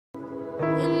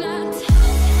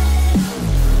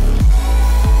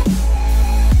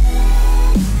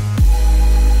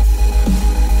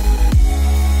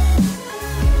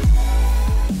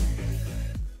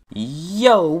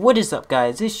Yo, what is up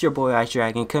guys? It's your boy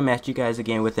Icedragonz coming at you guys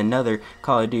again with another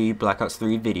Call of Duty Black Ops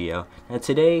 3 video. And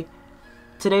today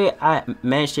I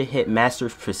managed to hit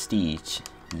Master's Prestige.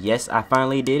 Yes, I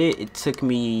finally did it. It took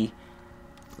me,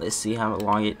 let's see how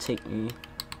long it took me.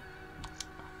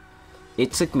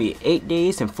 It took me 8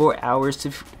 days and 4 hours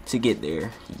to get there.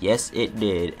 Yes, it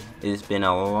did. It's been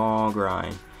a long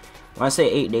grind. When I say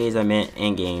 8 days, I meant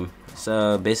in-game.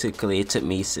 So basically it took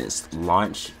me since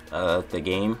launch of the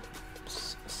game,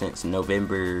 since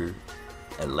November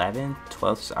 11th,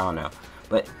 12th, I don't know.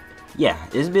 But yeah,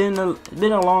 it's been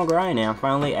a long grind and I'm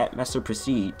finally at Master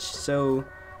Prestige. So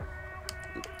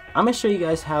I'm gonna show you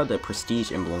guys how the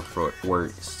Prestige emblem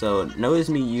works. So notice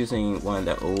me using one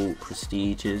of the old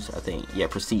Prestiges, I think, yeah,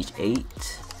 Prestige 8.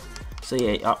 So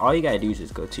yeah, all you gotta do is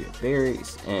just go to your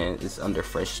barracks and it's under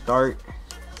Fresh Start.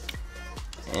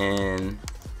 And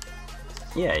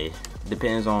yeah, it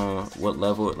depends on what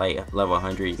level, like level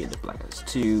 100 you get the Black Ops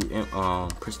 2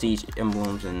 Prestige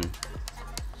emblems, and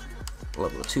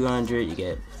level 200 you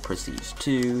get Prestige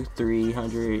 2,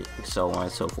 300, so on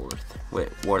and so forth,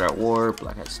 with World at War,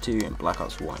 Black Ops 2, and Black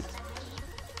Ops 1.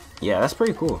 Yeah, that's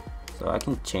pretty cool. So I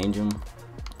can change them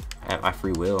at my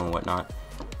free will and whatnot.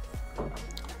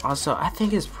 Also, I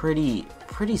think it's pretty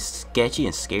sketchy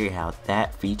and scary how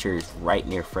that feature is right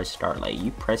near Fresh Start. Like, you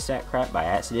press that crap by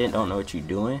accident, don't know what you're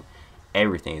doing,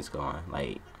 everything's gone.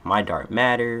 Like my dark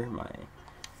matter, my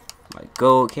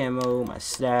gold camo, my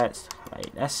stats,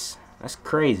 like that's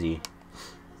crazy.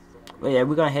 But yeah,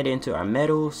 we're gonna head into our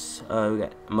medals. We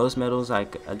got most medals I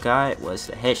got was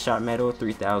the headshot medal,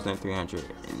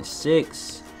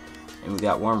 3,306, and we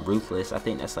got one ruthless. I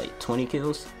think that's like 20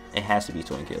 kills. It has to be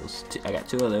 20 kills. I got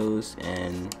 2 of those,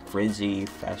 and frenzy,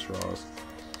 fast draws,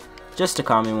 just the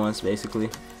common ones basically.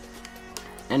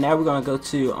 And now we're gonna go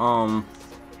to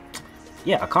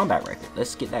yeah, a combat record.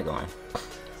 Let's get that going.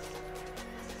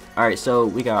 Alright, so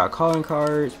we got our calling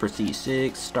cards, Prestige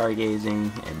 6,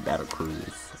 Stargazing, and Battle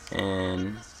Cruise.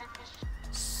 And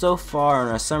so far in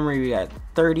our summary, we got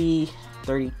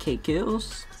 30k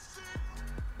kills,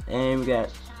 and we got,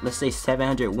 let's say,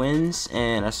 700 wins,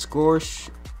 and our score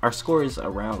is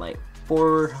around like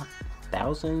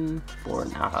 400,000,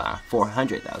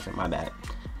 my bad.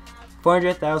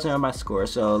 400,000 on my score.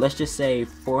 So let's just say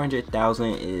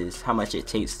 400,000 is how much it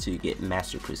takes to get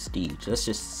Master Prestige. Let's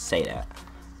just say that.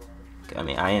 I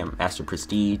mean, I am Master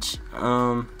Prestige.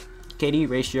 KD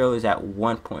ratio is at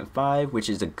 1.5, which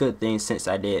is a good thing since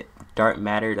I did dark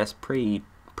matter. That's pretty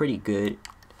good.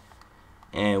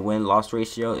 And win-loss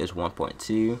ratio is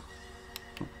 1.2.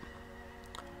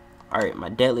 Alright, my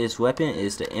deadliest weapon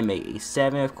is the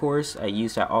M8A7, of course. I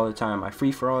use that all the time in my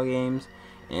free-for-all games,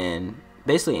 and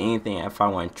basically anything if I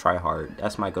want to try hard.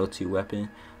 That's my go-to weapon.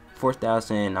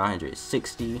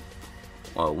 4,960,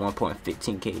 well,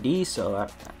 1.15 KD, so I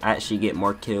actually get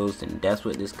more kills than deaths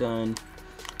with this gun.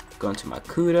 Going to my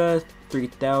Kuda,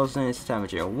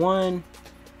 3,701.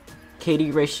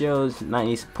 KD ratio is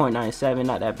 90.97,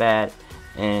 not that bad.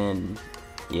 And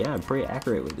yeah, I'm pretty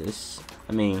accurate with this.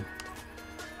 I mean,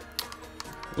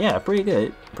 yeah, pretty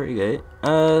good.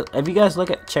 If you guys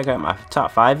check out my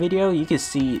top 5 video, you can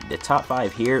see the top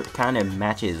 5 here kind of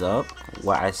matches up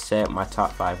what I said my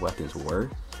top 5 weapons were.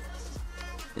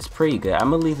 It's pretty good.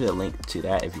 I'm gonna leave a link to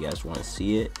that if you guys want to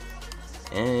see it.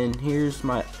 And here's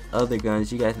my other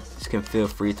guns. You guys can feel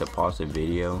free to pause the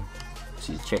video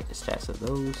to check the stats of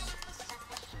those.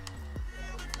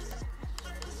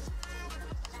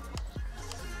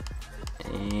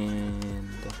 And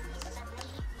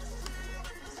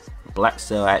Black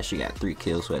Cell, I actually got 3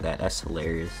 kills with that. That's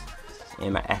hilarious.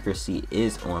 And my accuracy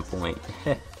is on point.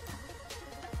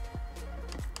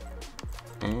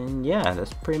 And yeah,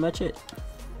 that's pretty much it.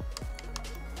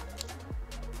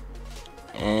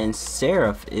 And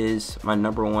Seraph is my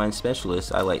 #1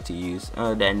 specialist I like to use.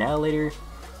 The Annihilator,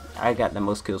 I got the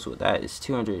most kills with that. It's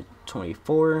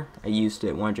 224. I used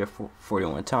it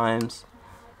 141 times.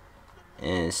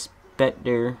 And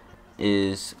Spectre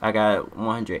is, I got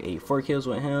 184 kills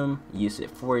with him. Used it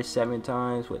 47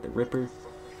 times with the Ripper.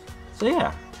 So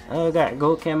yeah, I got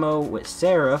gold camo with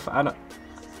Seraph. I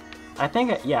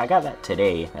think I got that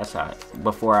today. That's how,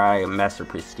 before I Master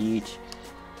Prestige.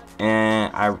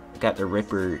 And I got the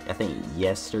Ripper, I think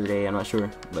yesterday, I'm not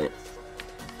sure, but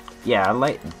yeah,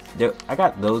 I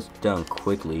got those done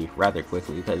rather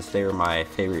quickly, because they were my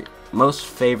most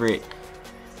favorite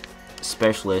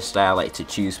specialists that I like to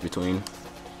choose between.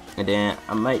 And then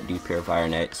I might do Purifier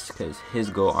next, because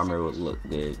his gold armor would look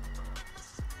good.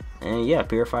 And yeah,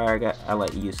 Purifier, I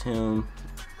like to use him.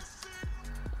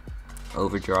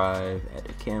 Overdrive, add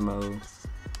the camo.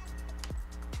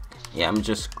 Yeah, I'm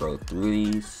just scroll through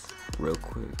these real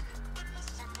quick.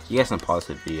 You guys can pause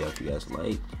the video if you guys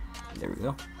like. There we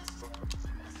go.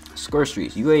 Score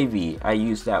streaks, UAV. I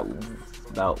used that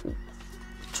about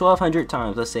 1,200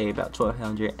 times. Let's say about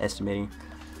 1,200 estimating.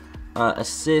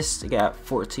 Assists, I got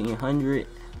 1,400.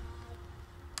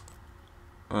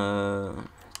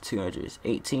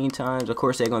 218 times. Of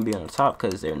course, they're gonna be on the top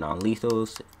because they're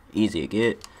non-lethals, easy to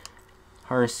get.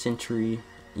 Hard Sentry,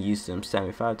 used them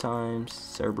 75 times.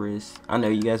 Cerberus. I know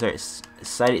you guys are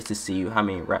excited to see how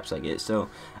many wraps I get. So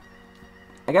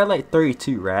I got like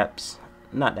 32 wraps,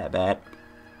 not that bad.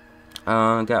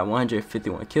 Got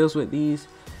 151 kills with these.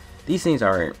 These things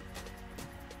are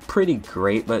pretty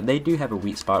great, but they do have a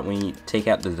weak spot when you take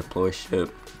out the deploy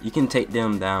ship. You can take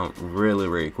them down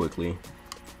really quickly.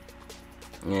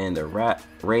 And the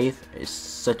Wraith is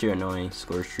such an annoying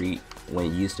score streak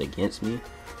when used against me,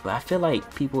 but I feel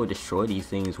like people destroy these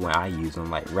things when I use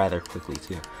them like rather quickly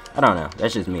too. I don't know,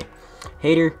 that's just me.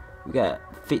 Hater, we got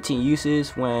 15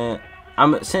 uses. When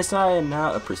since I am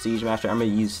now a prestige master, I'm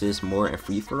gonna use this more in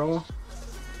free for all.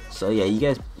 So yeah, you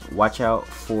guys watch out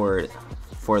for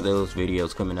those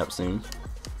videos coming up soon.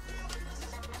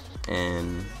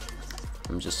 And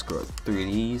I'm just scrolling through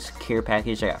these. Care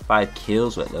package, I got 5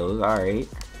 kills with those. Alright.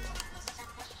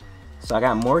 So I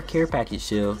got more care package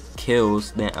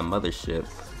kills than a mothership.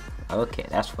 Okay,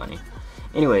 that's funny.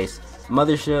 Anyways,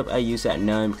 mothership I use at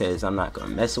none because I'm not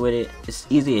gonna mess with it. It's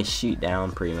easy to shoot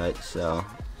down pretty much, so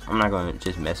I'm not gonna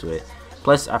just mess with it.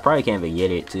 Plus I probably can't even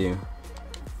get it too.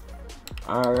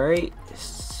 Alright.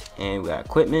 And we got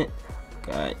equipment.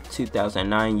 Got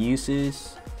 2009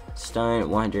 uses. Stun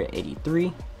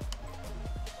 183.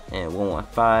 And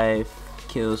 115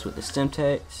 kills with the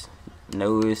Stimtex.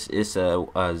 Notice it's a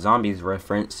zombies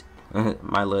reference.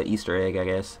 My little Easter egg, I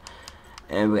guess.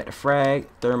 And we got the frag,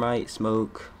 thermite,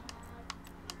 smoke.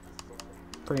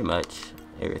 Pretty much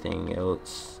everything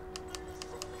else.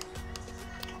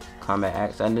 Combat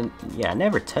axe. I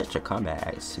never touched a combat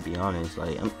axe, to be honest.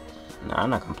 Like, I'm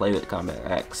not gonna play with the combat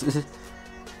axe.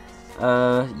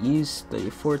 Used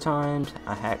 34 times.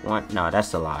 I hacked one. No,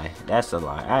 that's a lie. That's a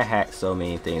lie. I hacked so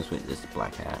many things with this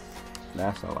black hat.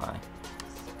 That's a lie.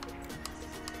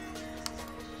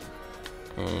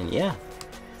 And yeah.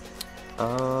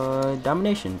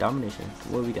 Domination.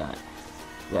 What we got?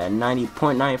 We got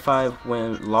 90.95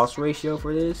 win-loss ratio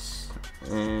for this.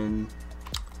 And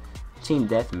team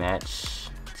deathmatch.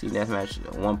 Team deathmatch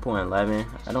 1.11.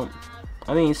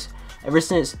 I mean, ever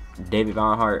since David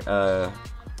Von Hart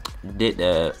did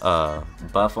the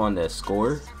buff on the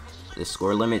score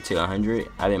limit to 100,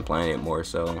 I've been playing it more,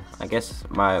 so I guess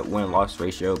my win-loss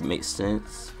ratio makes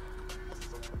sense.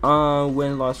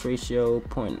 Win-loss ratio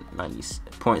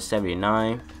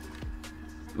 0.79.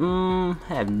 I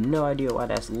have no idea why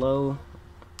that's low.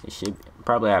 It should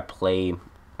probably I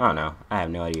don't know. I have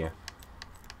no idea.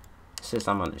 Since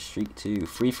I'm on the streak too,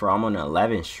 free for all, I'm on an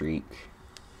 11 streak.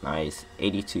 Nice,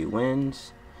 82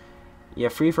 wins. Yeah,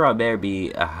 free for all better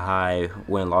be a high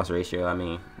win-loss ratio. I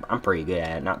mean, I'm pretty good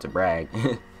at it, not to brag.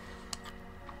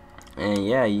 And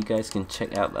yeah, you guys can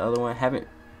check out the other one.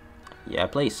 I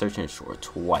played Search and Shore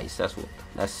twice.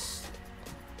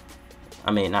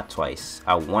 I mean, not twice.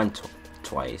 I won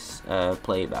twice.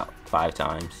 Played about 5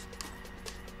 times.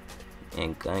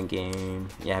 And gun game.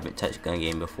 Yeah, I haven't touched gun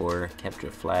game before. Capture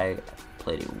the Flag.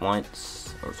 Played it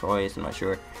once or twice. I'm not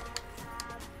sure.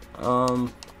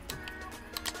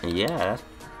 Yeah, that's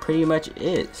pretty much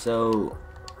it. So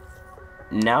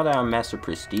now that I'm Master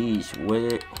Prestige,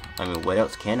 what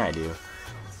else can I do?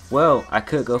 Well, I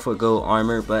could go for gold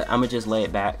armor, but I'm gonna just lay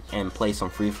it back and play some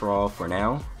free for all for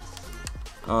now.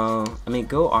 I mean,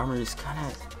 gold armor is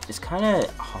kind of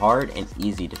hard and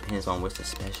easy, depends on what the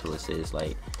specialist is.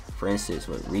 Like, for instance,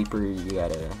 with Reaper, you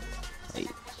gotta like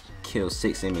kill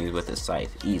 6 enemies with a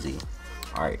scythe, easy.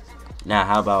 All right, now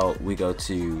how about we go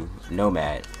to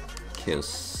Nomad, kill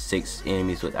 6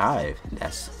 enemies with Hive?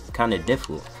 That's kind of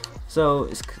difficult. So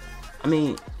I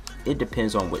mean, it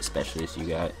depends on what specialist you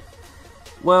got.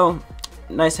 Well,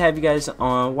 nice to have you guys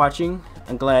on watching.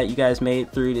 I'm glad you guys made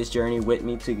it through this journey with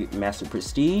me to Master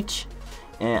Prestige,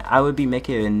 and I will be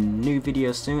making a new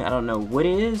video soon. I don't know what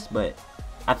it is, but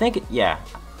I think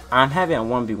I'm having a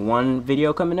 1v1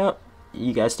 video coming up.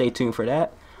 You guys stay tuned for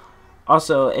that.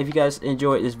 Also, if you guys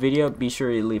enjoyed this video, be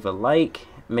sure to leave a like.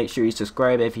 Make sure you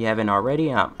subscribe if you haven't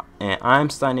already. And I'm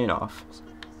signing off.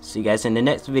 See you guys in the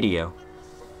next video.